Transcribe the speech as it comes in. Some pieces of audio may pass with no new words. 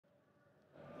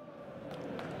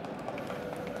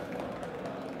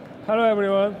Hello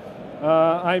everyone.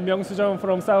 I'm Myung-Soo Jeong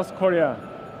from South Korea.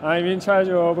 I'm in charge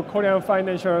of Korean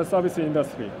financial service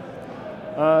industry.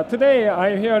 Today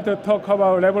I'm here to talk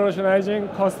about revolutionizing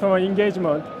customer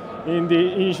engagement in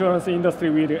the insurance industry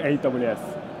with AWS.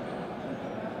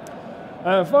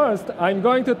 First, I'm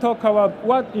going to talk about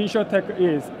what InsurTech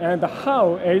is and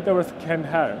how AWS can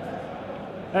help.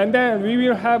 And then we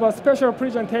will have a special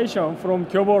presentation from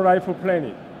Kyobo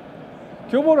Lifeplanet.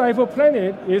 Kyobo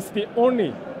Lifeplanet is the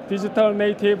only digital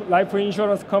native life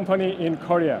insurance company in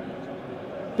Korea.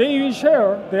 They will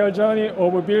share their journey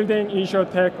of building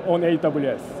InsurTech on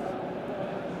AWS.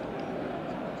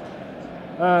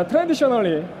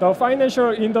 Traditionally, the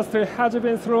financial industry has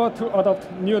been slower to adopt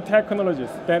new technologies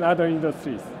than other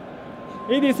industries.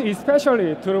 It is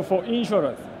especially true for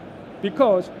insurance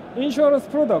because insurance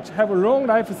products have a long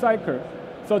life cycle,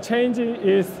 so change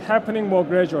is happening more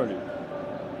gradually.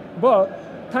 But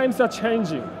times are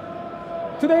changing.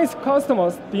 Today's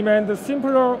customers demand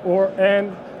simpler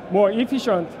and more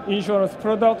efficient insurance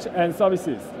products and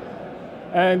services.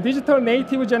 And digital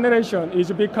native generation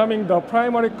is becoming the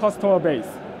primary customer base.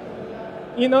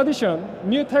 In addition,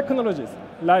 new technologies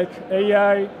like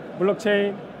AI,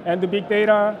 blockchain, and big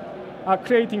data are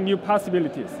creating new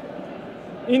possibilities.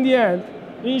 In the end,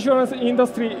 insurance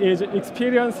industry is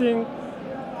experiencing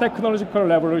technological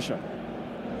revolution.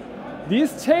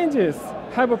 These changes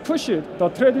have pushed the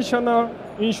traditional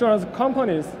insurance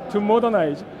companies to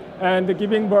modernize and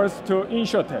giving birth to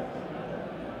InsurTech.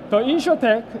 The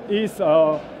InsurTech is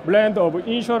a blend of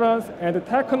insurance and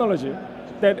technology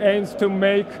that aims to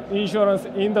make insurance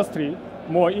industry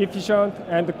more efficient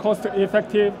and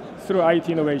cost-effective through IT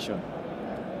innovation.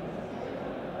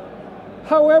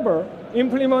 However,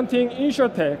 implementing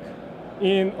InsurTech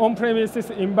in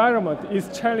on-premises environment is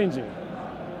challenging.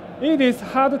 It is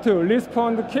hard to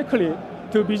respond quickly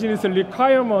to business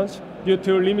requirements due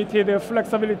to limited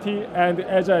flexibility and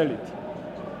agility.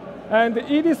 And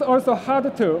it is also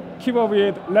hard to keep up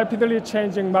with rapidly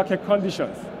changing market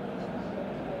conditions.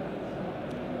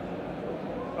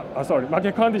 But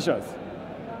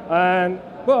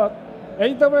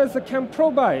AWS can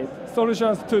provide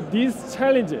solutions to these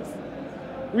challenges.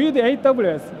 With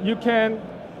AWS, you can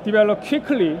develop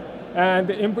quickly and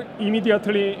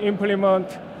immediately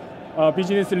implement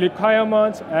business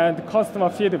requirements and customer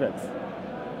feedbacks.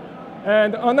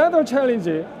 And another challenge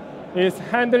is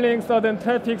handling sudden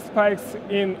traffic spikes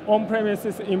in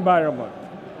on-premises environment.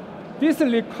 This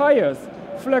requires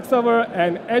flexible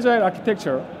and agile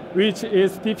architecture, which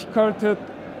is difficult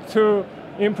to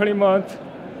implement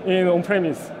in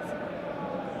on-premise.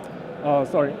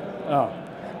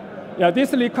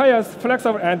 This requires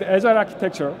flexible and agile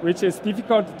architecture, which is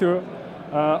difficult to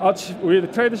achieve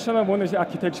with traditional monolithic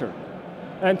architecture.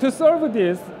 And to solve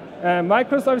this,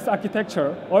 microservice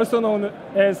architecture, also known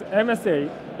as MSA,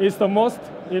 is the most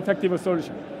effective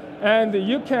solution. And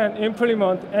you can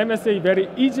implement MSA very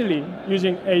easily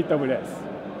using AWS.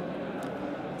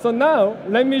 So now,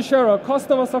 let me share a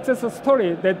customer success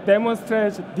story that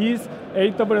demonstrates these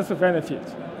AWS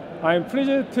benefits. I'm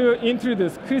pleased to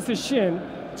introduce Chris Shin,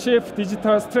 Chief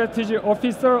Digital Strategy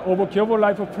Officer of Kyobo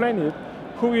Lifeplanet,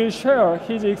 who will share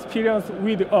his experience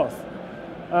with us.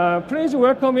 Please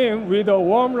welcome him with a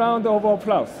warm round of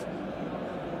applause.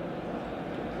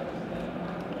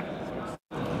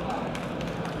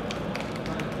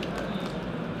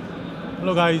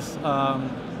 Hello guys,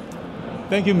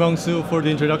 thank you Myung-Soo for the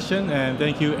introduction, and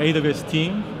thank you AWS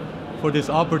team for this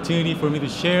opportunity for me to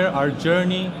share our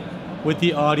journey with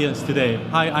the audience today.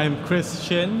 Hi, I'm Chris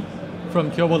Shin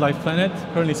from Kyobo Lifeplanet,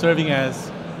 currently serving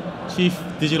as Chief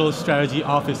Digital Strategy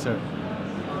Officer.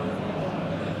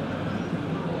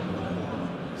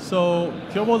 So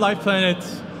Kyobo Lifeplanet,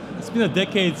 it's been a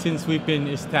decade since we've been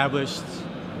established.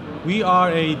 We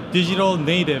are a digital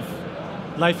native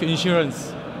life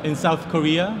insurance in South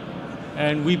Korea,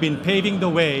 and we've been paving the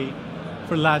way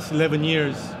for the last 11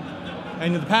 years.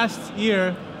 And in the past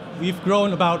year, we've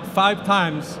grown about 5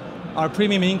 times our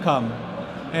premium income.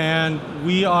 And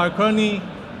we have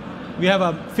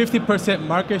a 50%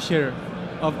 market share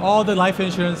of all the life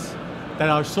insurance that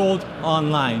are sold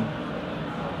online.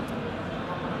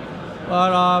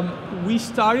 But we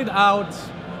started out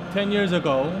 10 years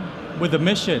ago with a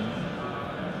mission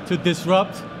to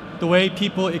disrupt the way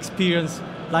people experience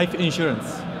life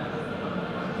insurance.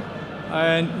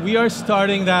 And we are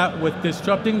starting that with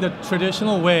disrupting the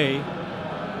traditional way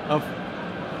of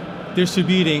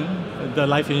distributing the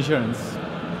life insurance.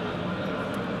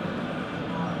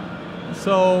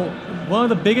 So one of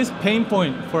the biggest pain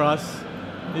points for us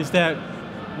is that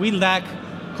we lack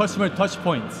customer touch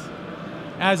points.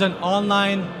 As an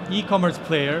online e-commerce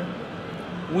player,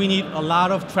 we need a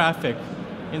lot of traffic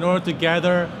in order to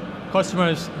gather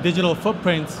customers' digital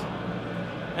footprints,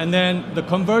 and then the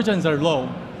conversions are low.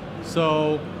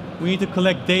 So we need to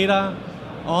collect data,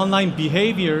 online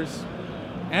behaviors,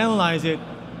 analyze it,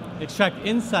 extract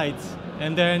insights,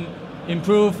 and then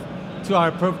improve to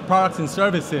our products and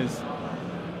services.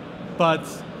 But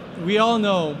we all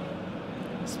know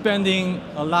spending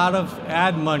a lot of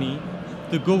ad money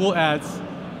to Google Ads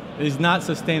is not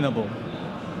sustainable.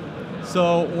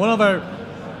 So one of our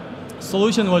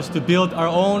solutions was to build our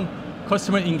own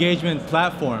customer engagement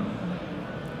platform.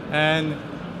 And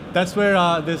that's where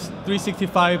this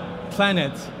 365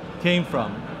 Planet came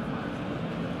from.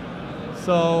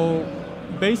 So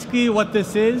basically what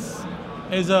this is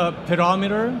a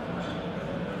pedometer.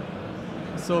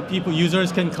 So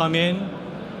users can come in,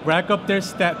 rack up their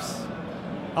steps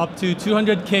up to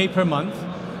 200K per month,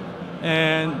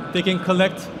 and they can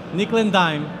collect nickel and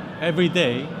dime every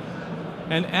day.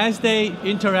 And as they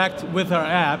interact with our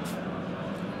app,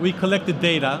 we collect the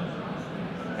data,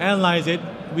 analyze it,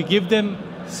 we give them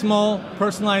small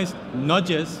personalized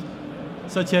nudges,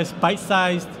 such as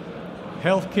bite-sized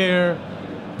healthcare,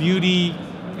 beauty,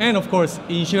 and of course,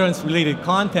 insurance-related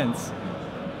contents,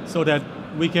 so that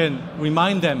we can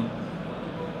remind them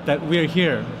that we're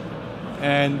here,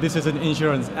 and this is an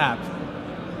insurance app.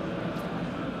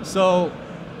 So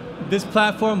this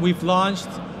platform we've launched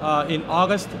in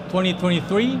August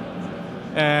 2023,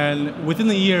 and within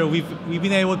a year, we've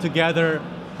been able to gather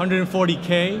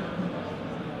 140K,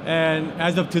 and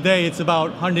as of today, it's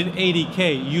about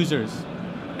 180K users,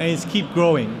 and it's keep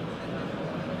growing.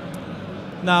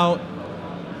 Now,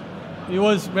 it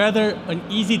was rather an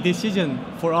easy decision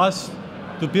for us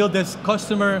to build this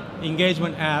customer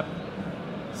engagement app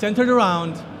centered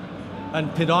around a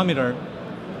pedometer,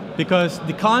 because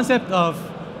the concept of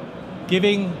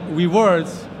giving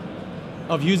rewards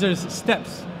of users'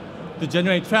 steps to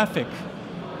generate traffic,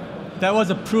 that was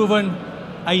a proven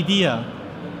idea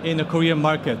in the Korean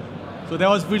market. So that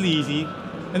was really easy.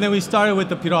 And then we started with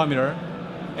the pedometer,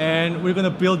 and we're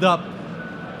going to build up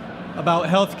about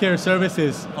healthcare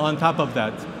services on top of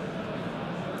that.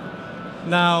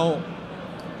 Now,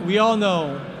 we all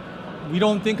know we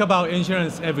don't think about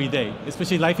insurance every day,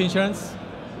 especially life insurance.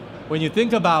 When you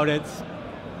think about it,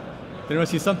 there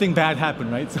must be something bad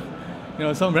happen, right?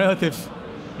 So, some relative,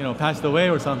 passed away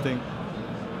or something.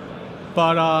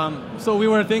 But so we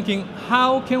were thinking,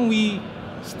 how can we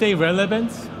stay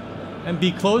relevant and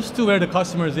be close to where the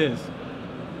customers is?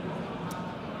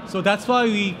 So that's why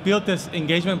we built this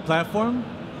engagement platform,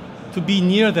 to be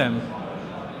near them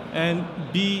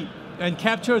and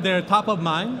capture their top of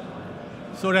mind,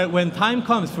 so that when time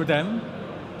comes for them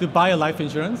to buy a life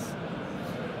insurance,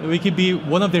 we could be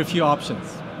one of their few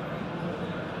options.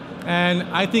 And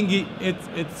I think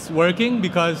it's working,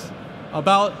 because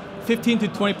about 15 to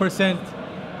 20%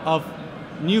 of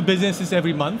new businesses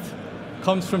every month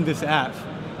comes from this app.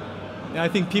 And I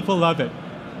think people love it.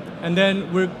 And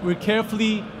then we're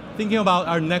carefully thinking about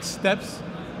our next steps.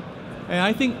 And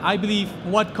I believe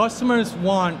what customers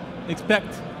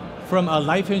expect from a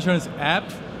life insurance app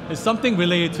is something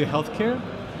related to healthcare.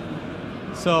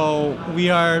 So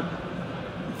we are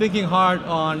thinking hard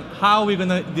on how we're going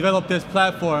to develop this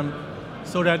platform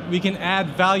so that we can add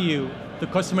value to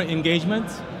customer engagement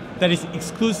that is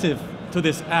exclusive to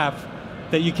this app,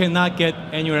 that you cannot get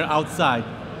anywhere outside.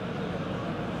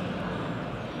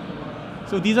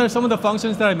 So these are some of the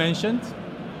functions that I mentioned.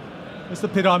 It's the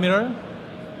pedometer.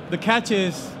 The catch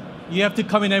is you have to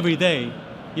come in every day.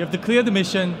 You have to clear the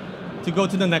mission to go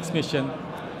to the next mission.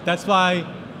 That's why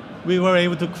we were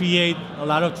able to create a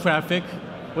lot of traffic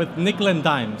with nickel and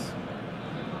dimes.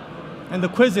 And the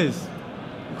quiz is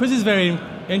very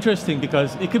interesting,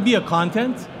 because it could be a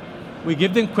content. We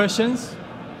give them questions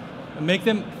and make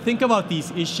them think about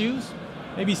these issues,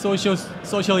 maybe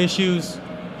social issues,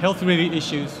 health-related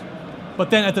issues. But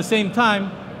then at the same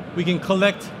time, we can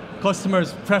collect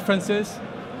customers' preferences,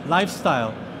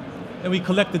 lifestyle, and we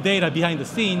collect the data behind the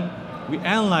scene, we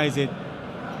analyze it,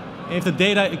 and if the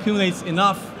data accumulates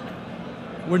enough,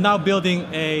 we're now building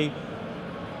a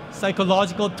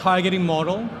psychological targeting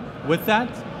model with that,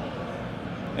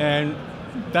 and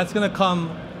that's going to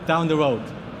come down the road.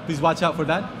 Please watch out for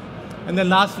that. And then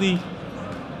lastly,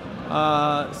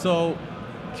 so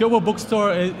Kyobo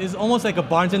Bookstore is almost like a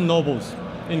Barnes & Noble's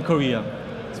in Korea.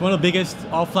 It's one of the biggest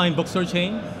offline bookstore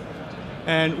chain.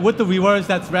 And with the rewards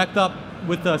that's racked up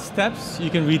with the steps, you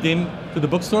can redeem to the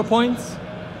bookstore points.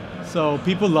 So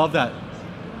people love that.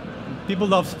 People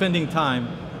love spending time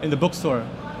in the bookstore,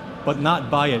 but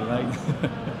not buy it, right?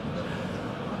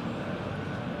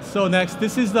 So next,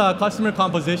 this is the customer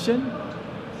composition.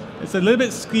 It's a little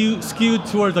bit skewed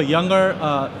towards the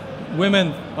younger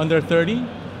women under 30.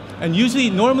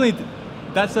 And normally,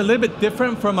 that's a little bit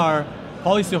different from our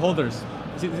policyholders.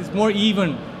 It's more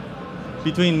even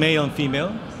between male and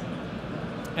female.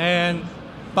 And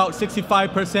about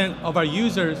 65% of our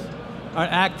users are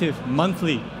active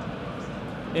monthly,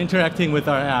 interacting with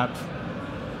our app.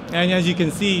 And as you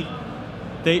can see,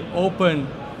 they open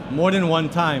more than one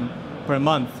time per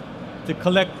month to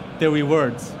collect their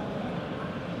rewards.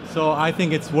 So I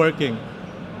think it's working.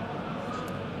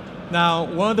 Now,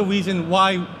 one of the reasons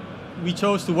why we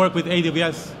chose to work with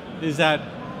AWS is that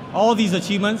all these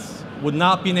achievements would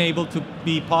not been able to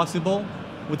be possible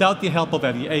without the help of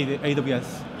AWS.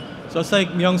 So it's like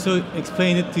Myung-soo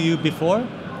explained it to you before.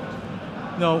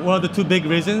 One of the two big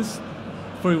reasons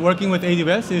for working with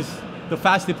AWS is the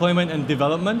fast deployment and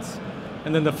development,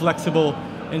 and then the flexible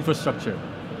infrastructure.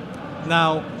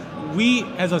 Now, we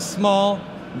as a small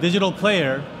digital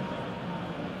player,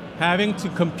 having to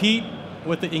compete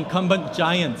with the incumbent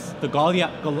giants, the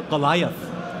Goliath.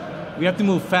 We have to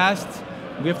move fast,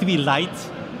 we have to be light,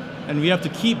 and we have to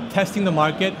keep testing the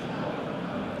market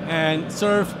and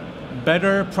serve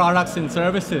better products and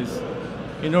services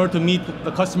in order to meet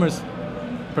the customer's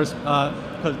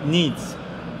needs.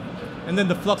 And then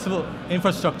the flexible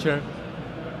infrastructure.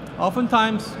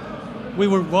 Oftentimes, we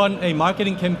would run a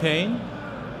marketing campaign.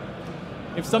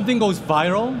 If something goes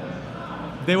viral,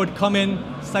 they would come in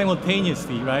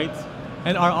simultaneously, right?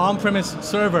 And our on-premise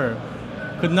server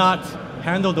could not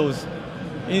handle those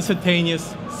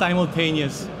instantaneous,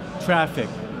 simultaneous traffic.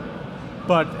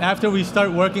 But after we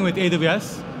start working with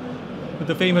AWS, with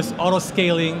the famous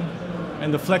auto-scaling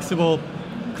and the flexible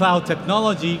cloud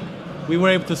technology, we were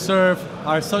able to serve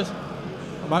our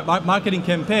marketing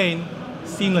campaign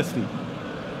seamlessly.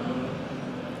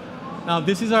 Now,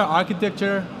 this is our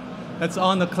architecture that's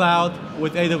on the cloud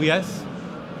with AWS.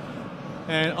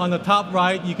 And on the top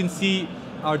right, you can see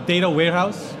our data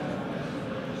warehouse.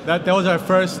 That was our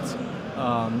first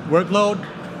workload,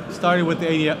 started with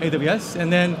AWS.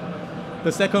 And then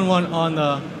the second one on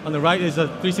the right is a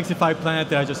 365 Planet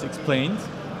that I just explained.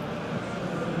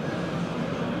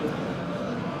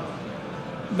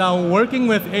 Now, working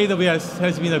with AWS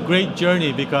has been a great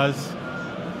journey because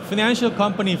financial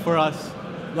company for us,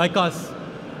 like us,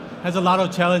 has a lot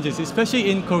of challenges,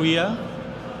 especially in Korea.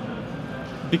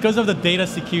 Because of the data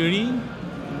security,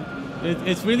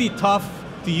 it's really tough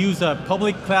to use a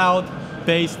public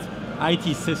cloud-based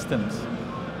IT systems.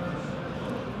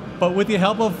 But with the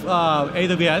help of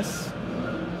AWS,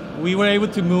 we were able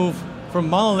to move from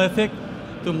monolithic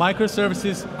to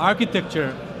microservices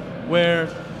architecture, where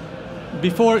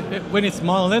before, when it's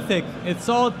monolithic, it's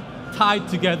all tied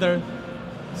together,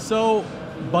 so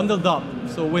bundled up.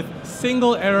 So with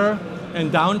single error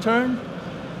and downturn,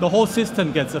 the whole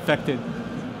system gets affected.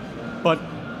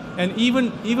 And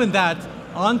even that,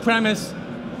 on-premise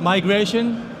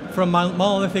migration from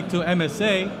monolithic to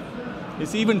MSA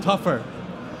is even tougher.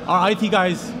 Our IT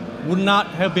guys would not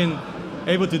have been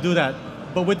able to do that.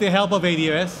 But with the help of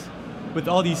AWS, with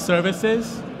all these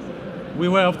services, we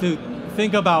were able to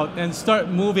think about and start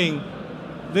moving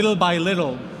little by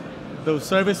little those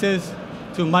services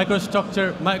to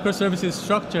microservices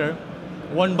structure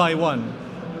one by one.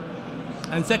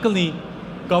 And secondly,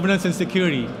 governance and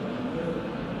security.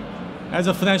 As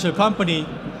a financial company,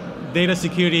 data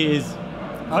security is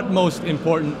utmost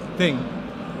important thing.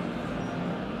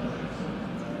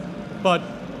 But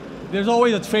there's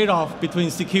always a trade-off between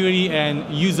security and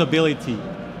usability.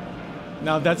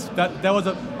 Now that was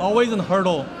always a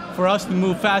hurdle for us to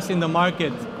move fast in the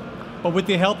market. But with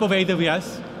the help of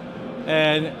AWS,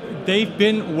 and they've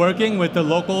been working with the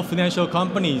local financial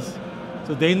companies,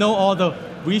 so they know all the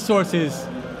resources,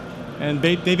 and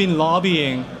they've been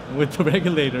lobbying with the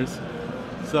regulators.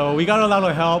 So we got a lot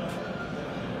of help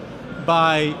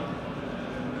by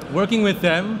working with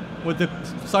them,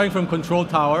 starting from control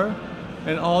tower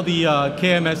and all the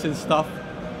KMS and stuff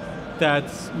that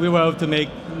we were able to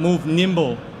move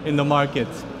nimble in the market.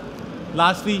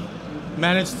 Lastly,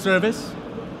 managed service.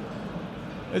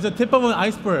 It's a tip of an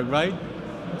iceberg, right?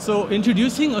 So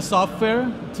introducing a software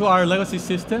to our legacy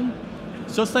system,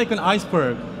 it's just like an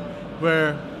iceberg,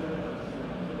 where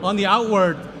on the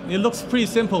outward, it looks pretty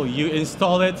simple. You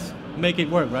install it, make it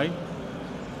work, right?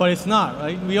 But it's not,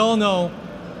 right? We all know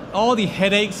all the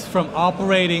headaches from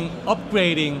operating,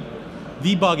 upgrading,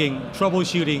 debugging,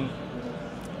 troubleshooting.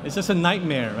 It's just a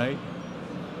nightmare, right?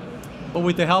 But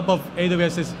with the help of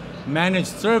AWS's managed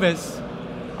service,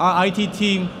 our IT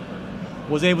team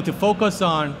was able to focus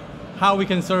on how we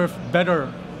can serve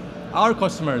better our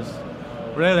customers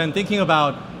rather than thinking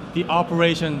about the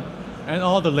operation and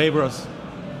all the laborers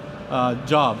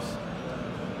jobs.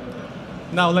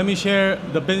 Now let me share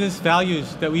the business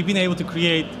values that we've been able to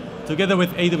create together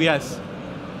with AWS.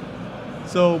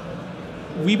 So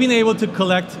we've been able to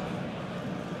collect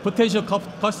potential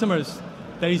customers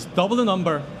that is double the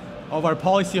number of our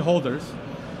policy holders.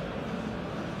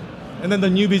 And then the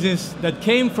new business that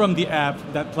came from the app,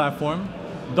 that platform,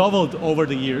 doubled over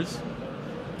the years.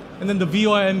 And then the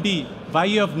VONB,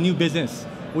 value of new business,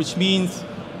 which means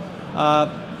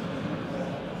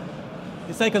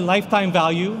it's like a lifetime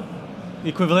value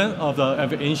equivalent of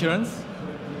the insurance.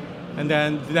 And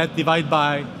then that divided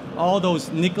by all those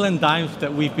nickel and dimes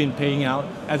that we've been paying out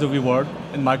as a reward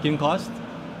and marketing cost.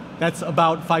 That's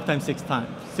about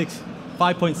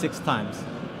 5.6 times.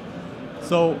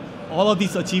 So all of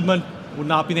these achievements would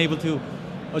not been able to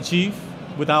achieve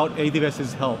without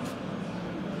AWS's help.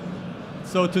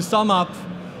 So to sum up,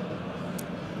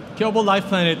 Kyobo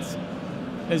Lifeplanet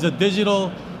is a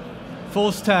digital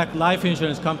full-stack life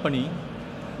insurance company.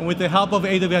 And with the help of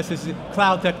AWS's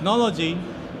cloud technology,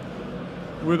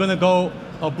 we're going to go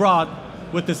abroad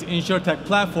with this InsurTech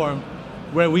platform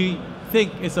where we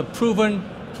think it's a proven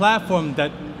platform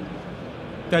that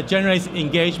generates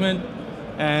engagement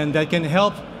and that can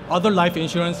help other life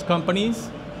insurance companies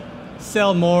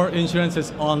sell more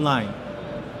insurances online.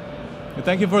 And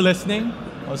thank you for listening.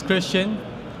 I was Christian.